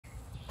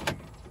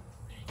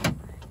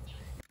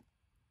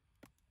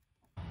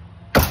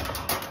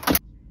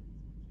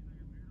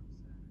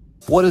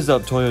What is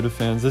up, Toyota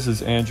fans? This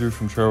is Andrew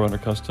from Trail Runner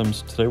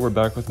Customs. Today we're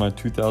back with my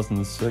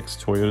 2006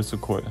 Toyota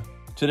Sequoia.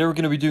 Today we're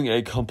going to be doing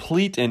a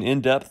complete and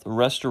in-depth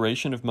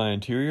restoration of my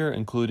interior,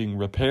 including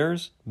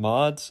repairs,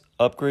 mods,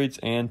 upgrades,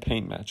 and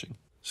paint matching.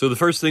 So the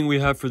first thing we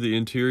have for the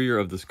interior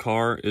of this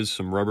car is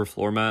some rubber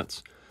floor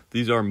mats.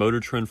 These are Motor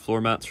Trend floor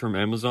mats from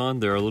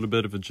Amazon. They're a little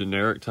bit of a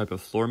generic type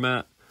of floor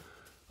mat.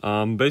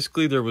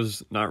 Basically, there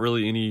was not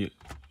really any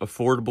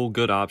affordable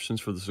good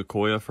options for the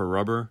Sequoia for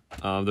rubber.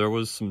 There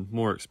was some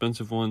more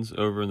expensive ones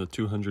over in the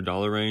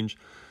 $200 range.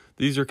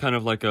 These are kind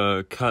of like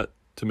a cut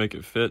to make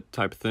it fit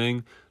type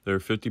thing. They're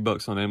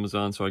 $50 on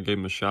Amazon, so I gave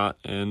them a shot,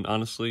 and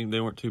honestly, they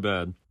weren't too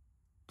bad.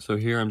 So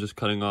here I'm just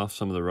cutting off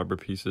some of the rubber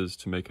pieces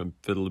to make them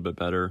fit a little bit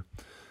better.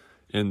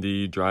 In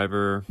the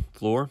driver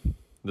floor,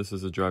 this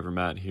is a driver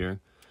mat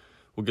here.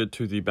 We'll get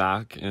to the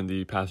back and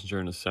the passenger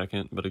in a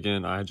second, but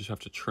again, I just have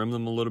to trim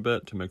them a little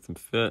bit to make them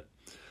fit,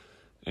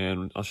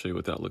 and I'll show you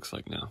what that looks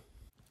like now.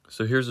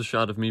 So here's a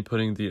shot of me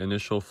putting the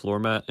initial floor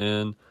mat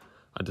in.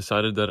 I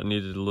decided that it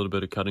needed a little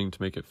bit of cutting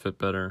to make it fit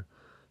better,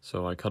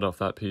 so I cut off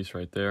that piece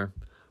right there.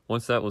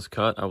 Once that was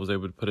cut, I was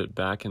able to put it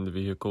back in the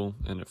vehicle,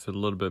 and it fit a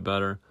little bit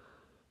better.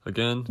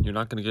 Again, you're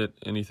not going to get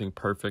anything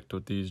perfect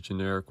with these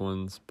generic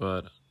ones,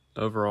 but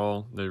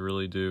overall, they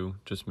really do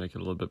just make it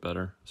a little bit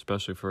better,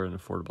 especially for an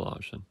affordable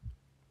option.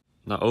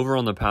 Now, over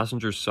on the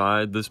passenger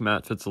side, this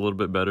mat fits a little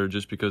bit better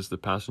just because the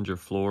passenger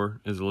floor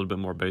is a little bit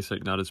more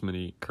basic, not as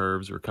many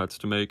curves or cuts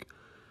to make.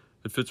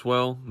 It fits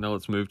well. Now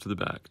let's move to the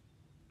back.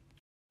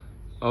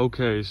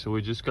 Okay, so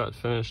we just got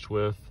finished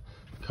with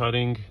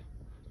cutting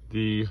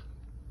the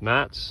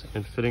mats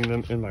and fitting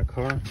them in my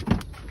car.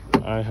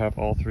 I have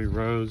all 3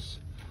 rows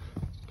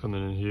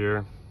coming in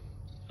here.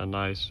 A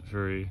nice,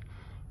 very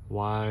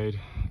wide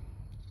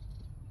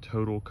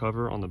total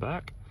cover on the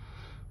back,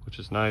 which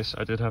is nice.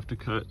 I did have to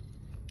cut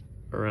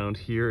around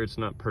here. It's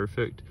not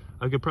perfect.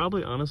 I could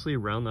probably honestly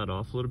round that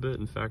off a little bit.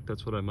 In fact,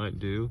 that's what I might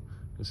do.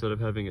 Instead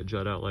of having it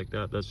jut out like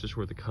that, that's just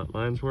where the cut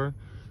lines were.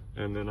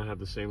 And then I have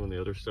the same on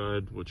the other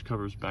side, which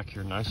covers back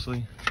here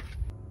nicely.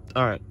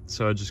 All right,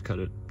 so I just cut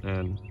it,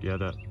 and yeah,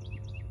 that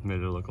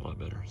made it look a lot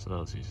better, so that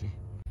was easy.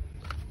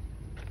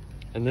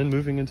 And then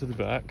moving into the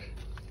back,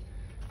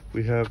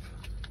 we have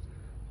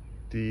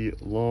the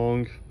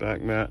long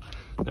back mat.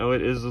 Now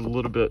it is a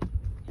little bit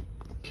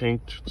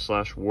kinked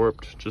 /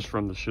 warped just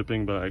from the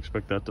shipping, but I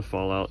expect that to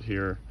fall out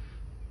here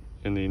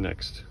in the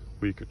next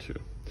week or 2.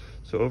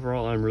 So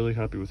overall, I'm really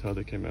happy with how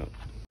they came out.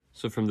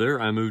 So from there,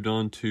 I moved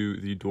on to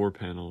the door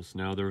panels.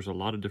 Now there was a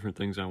lot of different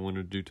things I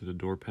wanted to do to the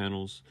door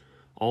panels.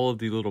 All of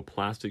the little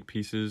plastic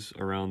pieces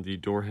around the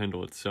door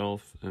handle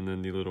itself, and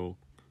then the little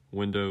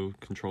window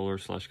controller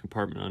 /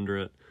 compartment under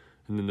it,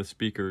 and then the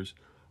speakers.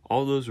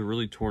 All those were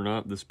really torn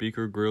up. The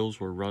speaker grills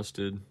were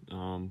rusted.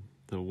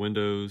 The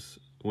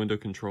window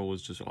control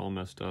was just all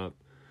messed up,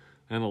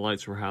 and the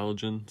lights were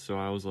halogen. So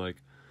I was like,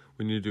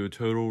 we need to do a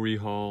total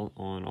rehaul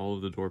on all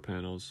of the door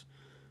panels,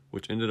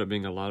 which ended up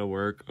being a lot of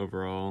work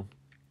overall.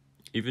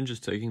 Even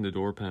just taking the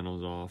door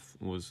panels off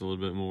was a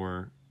little bit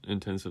more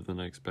intensive than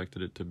I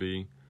expected it to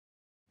be.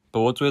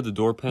 But once we had the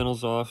door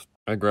panels off,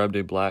 I grabbed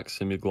a black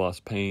semi-gloss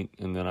paint,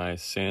 and then I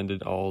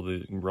sanded all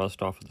the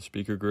rust off of the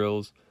speaker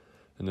grills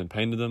and then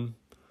painted them.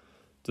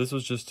 This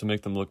was just to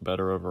make them look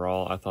better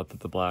overall. I thought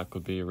that the black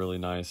would be a really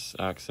nice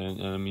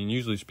accent, and I mean,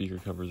 usually speaker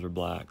covers are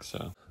black,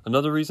 so.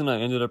 Another reason I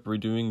ended up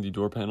redoing the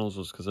door panels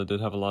was because I did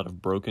have a lot of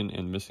broken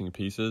and missing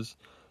pieces.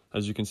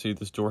 As you can see,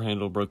 this door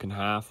handle broke in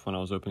half when I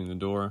was opening the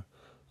door.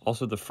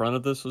 Also, the front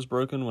of this was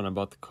broken when I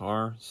bought the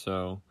car,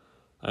 so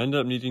I ended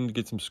up needing to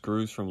get some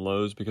screws from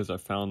Lowe's because I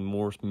found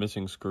more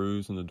missing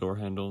screws in the door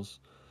handles.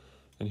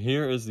 And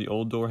here is the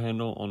old door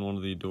handle on one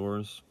of the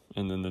doors,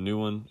 and then the new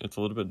one. It's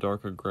a little bit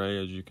darker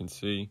gray, as you can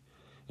see.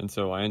 And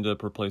so I ended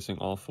up replacing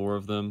all 4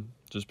 of them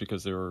just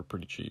because they were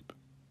pretty cheap.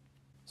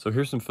 So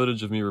here's some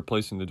footage of me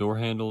replacing the door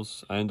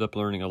handles. I ended up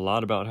learning a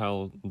lot about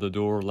how the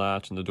door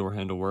latch and the door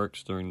handle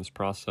works during this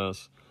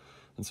process.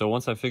 And so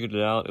once I figured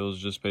it out, it was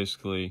just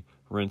basically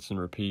rinse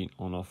and repeat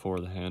on all 4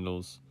 of the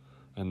handles.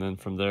 And then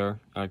from there,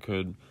 I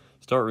could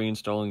start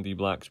reinstalling the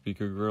black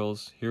speaker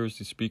grills. Here's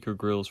the speaker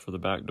grills for the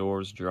back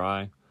doors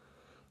dry.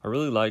 I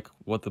really like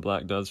what the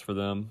black does for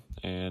them,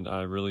 and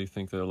I really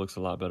think that it looks a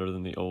lot better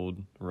than the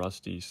old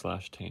rusty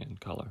 / tan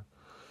color.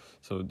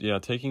 So yeah,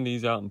 taking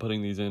these out and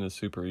putting these in is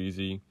super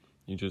easy.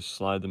 You just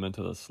slide them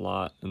into the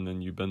slot, and then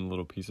you bend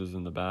little pieces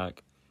in the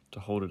back to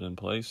hold it in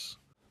place.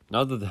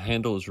 Now that the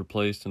handle is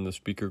replaced and the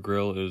speaker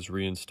grill is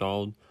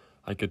reinstalled,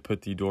 I could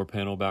put the door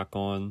panel back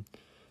on.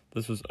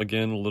 This was,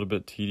 again, a little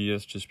bit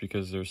tedious just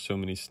because there's so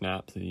many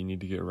snaps that you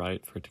need to get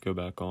right for it to go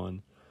back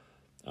on.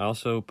 I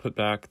also put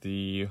back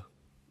the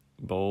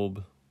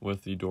bulb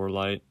with the door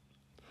light.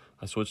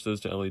 I switched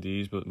those to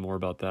LEDs, but more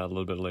about that a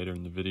little bit later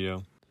in the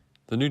video.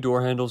 The new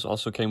door handles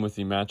also came with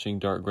the matching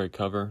dark gray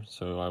cover,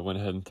 so I went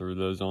ahead and threw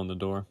those on the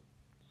door.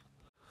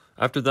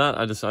 After that,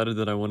 I decided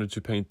that I wanted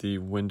to paint the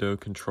window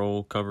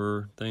control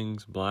cover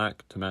things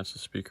black to match the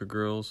speaker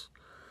grills.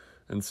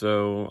 And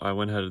so I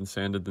went ahead and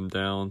sanded them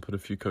down, put a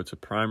few coats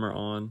of primer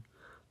on.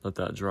 let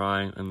that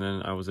dry, and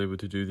then I was able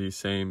to do the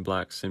same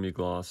black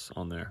semi-gloss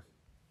on there.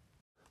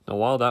 Now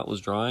while that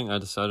was drying, I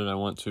decided I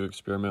want to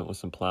experiment with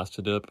some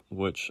Plastidip,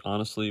 which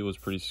honestly was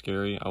pretty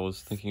scary. I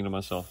was thinking to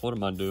myself, what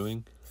am I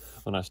doing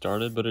when I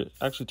started? But it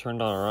actually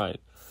turned out alright.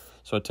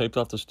 So I taped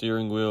off the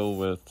steering wheel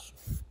with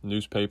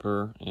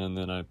newspaper, and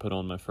then I put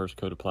on my first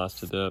coat of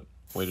Plastidip,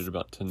 waited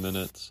about 10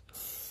 minutes,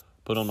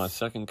 put on my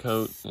second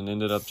coat, and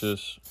ended up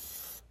just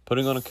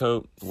putting on a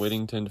coat,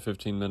 waiting 10 to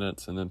 15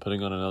 minutes, and then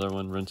putting on another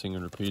one, rinsing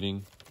and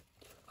repeating.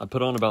 I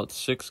put on about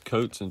 6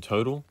 coats in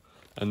total,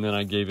 and then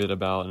I gave it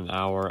about an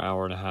hour,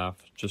 hour and a half,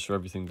 just for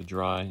everything to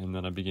dry, and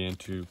then I began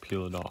to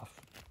peel it off.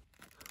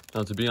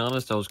 Now, to be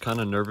honest, I was kind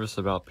of nervous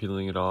about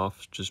peeling it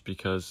off, just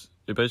because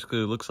it basically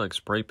looks like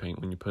spray paint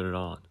when you put it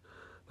on.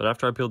 But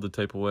after I peeled the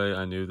tape away,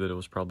 I knew that it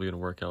was probably going to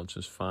work out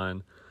just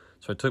fine.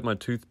 So I took my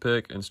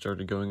toothpick and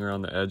started going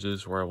around the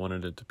edges where I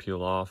wanted it to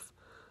peel off.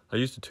 I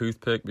used a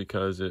toothpick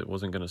because it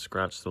wasn't going to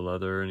scratch the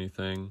leather or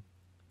anything.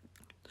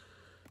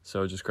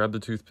 So I just grabbed the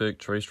toothpick,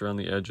 traced around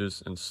the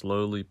edges, and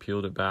slowly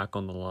peeled it back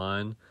on the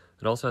line.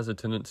 It also has a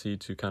tendency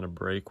to kind of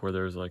break where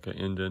there's like an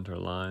indent or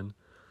line.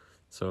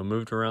 So I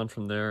moved around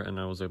from there, and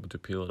I was able to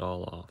peel it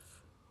all off.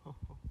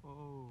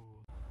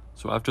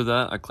 So after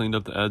that, I cleaned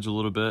up the edge a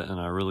little bit, and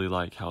I really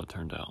like how it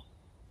turned out.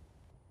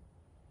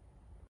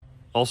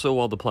 Also,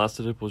 while the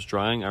Plastidip was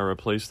drying, I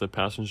replaced the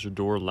passenger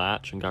door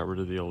latch and got rid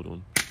of the old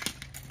one.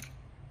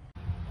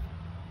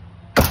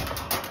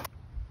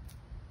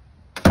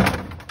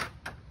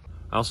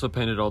 I also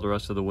painted all the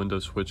rest of the window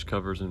switch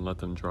covers and let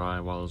them dry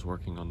while I was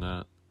working on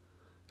that.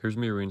 Here's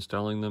me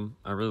reinstalling them.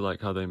 I really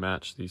like how they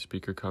match the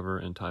speaker cover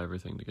and tie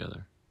everything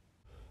together.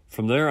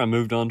 From there, I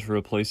moved on to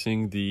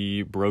replacing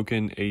the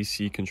broken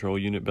AC control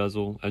unit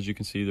bezel. As you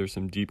can see, there's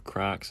some deep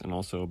cracks and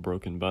also a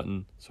broken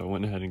button, so I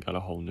went ahead and got a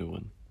whole new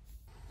one.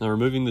 Now,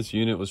 removing this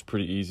unit was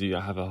pretty easy.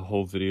 I have a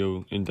whole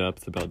video in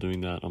depth about doing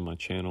that on my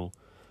channel,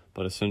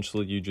 but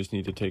essentially you just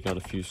need to take out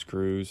a few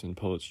screws and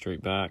pull it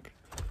straight back.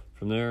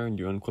 From there,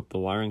 you unclip the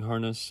wiring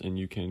harness and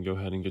you can go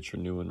ahead and get your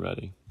new one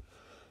ready.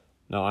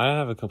 Now, I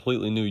have a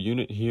completely new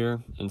unit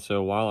here, and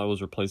so while I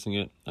was replacing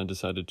it, I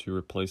decided to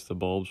replace the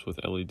bulbs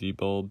with LED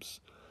bulbs.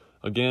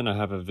 Again, I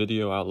have a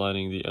video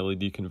outlining the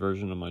LED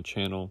conversion on my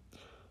channel,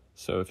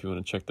 so if you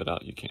want to check that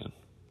out, you can.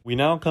 We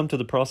now come to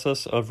the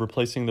process of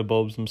replacing the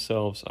bulbs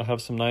themselves. I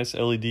have some nice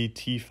LED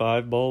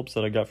T5 bulbs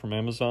that I got from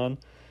Amazon,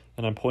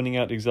 and I'm pointing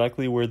out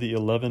exactly where the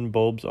 11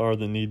 bulbs are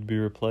that need to be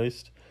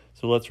replaced.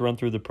 So let's run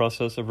through the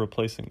process of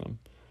replacing them.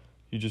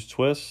 You just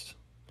twist,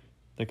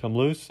 they come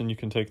loose, and you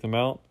can take them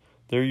out.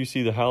 There you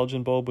see the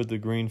halogen bulb with the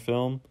green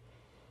film.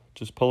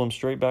 Just pull them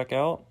straight back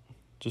out,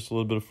 just a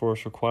little bit of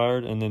force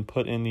required, and then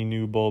put in the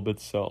new bulb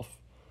itself.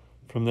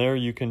 From there,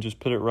 you can just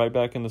put it right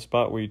back in the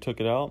spot where you took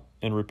it out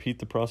and repeat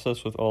the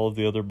process with all of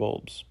the other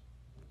bulbs.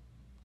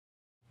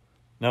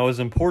 Now, it's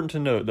important to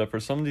note that for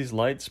some of these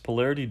lights,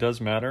 polarity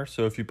does matter.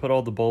 So if you put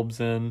all the bulbs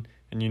in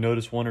and you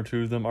notice 1 or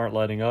 2 of them aren't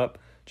lighting up,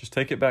 just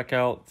take it back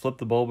out, flip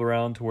the bulb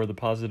around to where the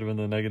positive and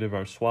the negative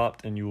are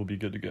swapped, and you will be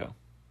good to go.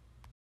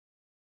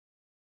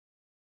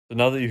 So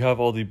now that you have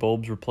all the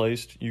bulbs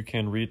replaced, you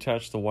can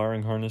reattach the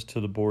wiring harness to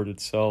the board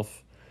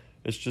itself.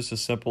 It's just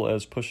as simple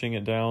as pushing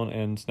it down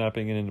and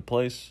snapping it into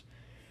place.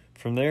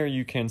 From there,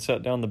 you can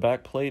set down the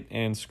back plate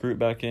and screw it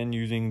back in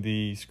using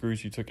the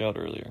screws you took out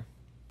earlier.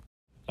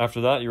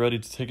 After that, you're ready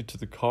to take it to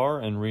the car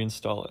and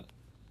reinstall it.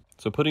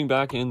 So putting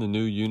back in the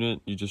new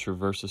unit, you just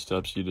reverse the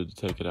steps you did to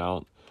take it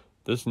out.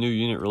 This new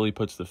unit really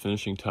puts the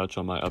finishing touch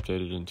on my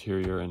updated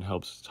interior and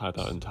helps tie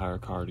that entire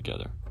car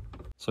together.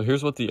 So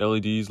here's what the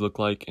LEDs look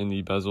like in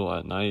the bezel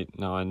at night.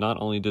 Now, I not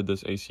only did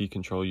this AC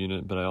control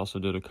unit, but I also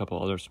did a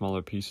couple other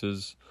smaller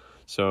pieces.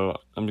 So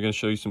I'm going to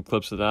show you some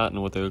clips of that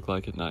and what they look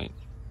like at night.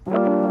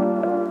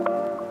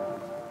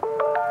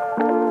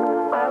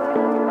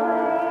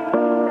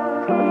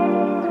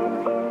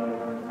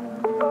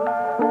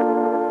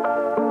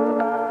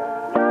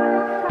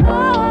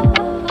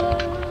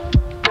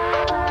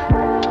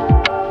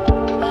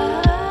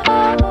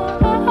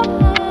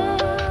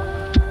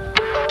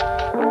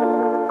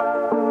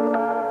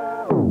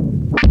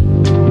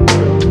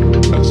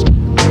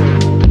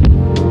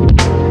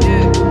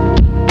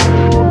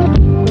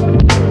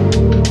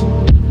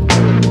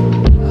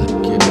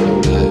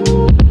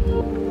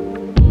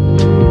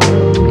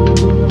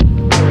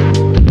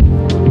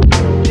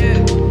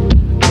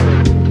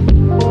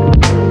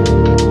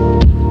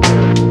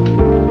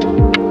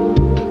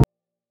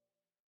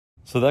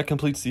 So that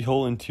completes the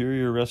whole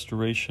interior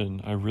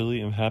restoration. I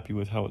really am happy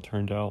with how it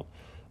turned out.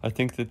 I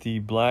think that the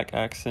black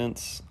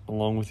accents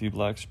along with the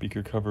black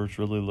speaker covers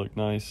really look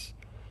nice,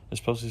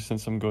 especially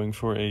since I'm going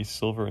for a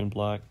silver and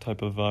black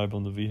type of vibe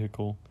on the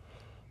vehicle.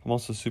 I'm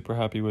also super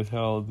happy with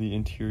how the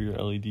interior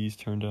LEDs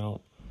turned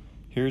out.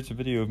 Here's a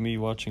video of me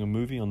watching a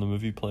movie on the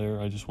movie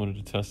player. I just wanted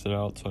to test it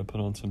out, so I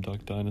put on some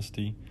Duck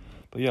Dynasty.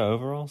 But yeah,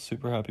 overall,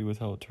 super happy with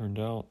how it turned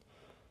out.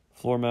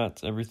 Floor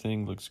mats,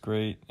 everything looks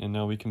great, and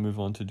now we can move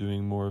on to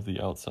doing more of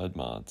the outside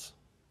mods.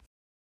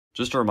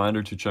 Just a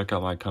reminder to check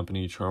out my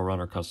company,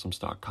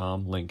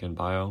 trailrunnercustoms.com, link in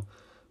bio.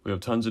 We have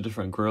tons of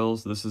different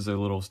grills. This is a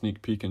little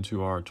sneak peek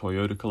into our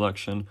Toyota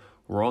collection.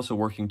 We're also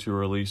working to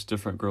release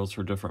different grills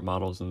for different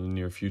models in the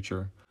near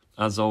future.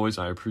 As always,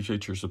 I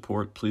appreciate your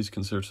support. Please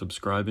consider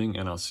subscribing,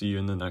 and I'll see you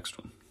in the next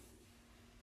one.